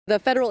The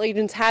federal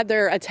agents had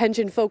their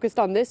attention focused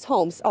on this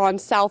home on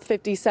South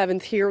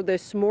 57th here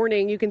this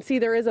morning. You can see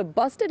there is a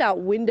busted out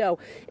window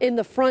in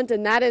the front,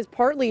 and that is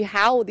partly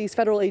how these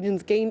federal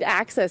agents gained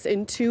access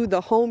into the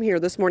home here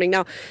this morning.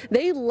 Now,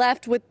 they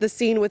left with the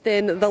scene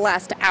within the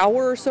last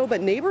hour or so, but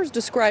neighbors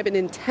describe an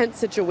intense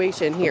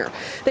situation here.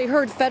 They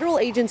heard federal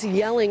agents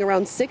yelling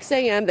around 6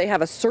 a.m. They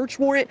have a search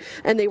warrant,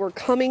 and they were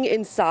coming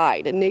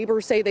inside. And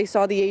neighbors say they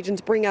saw the agents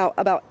bring out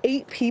about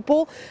 8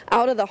 people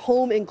out of the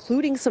home,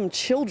 including some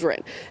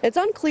children. It's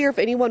unclear if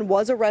anyone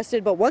was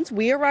arrested, but once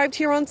we arrived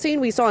here on scene,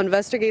 we saw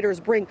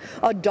investigators bring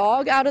a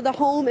dog out of the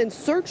home and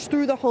search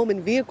through the home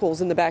and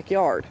vehicles in the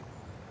backyard.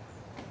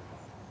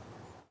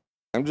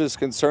 I'm just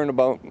concerned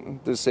about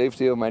the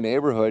safety of my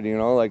neighborhood.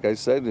 Like I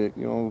said,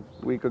 a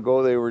week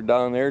ago they were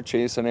down there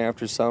chasing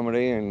after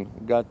somebody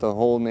and got the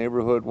whole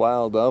neighborhood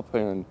wild up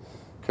and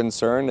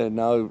concerned, and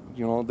now,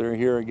 they're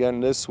here again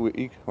this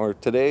week or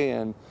today,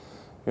 and,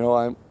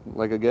 I'm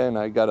like, again,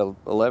 I got a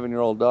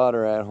 11-year-old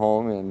daughter at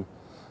home, and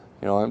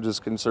I'm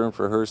just concerned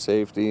for her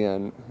safety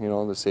and,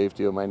 the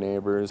safety of my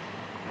neighbors.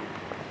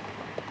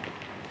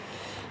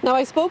 Now,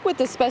 I spoke with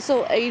the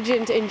special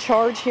agent in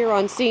charge here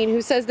on scene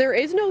who says there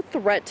is no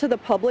threat to the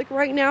public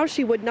right now.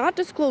 She would not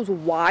disclose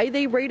why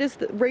they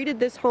raided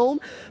this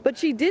home, but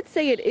she did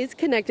say it is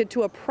connected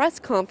to a press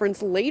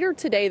conference later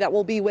today that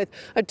will be with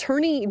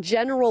Attorney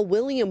General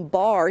William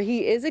Barr.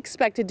 He is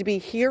expected to be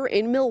here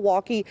in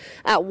Milwaukee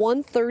at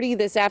 1:30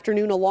 this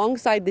afternoon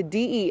alongside the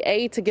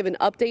DEA to give an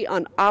update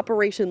on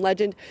Operation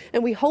Legend,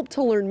 and we hope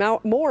to learn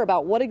more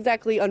about what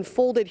exactly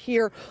unfolded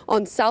here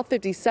on South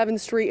 57th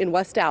Street in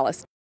West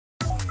Allis.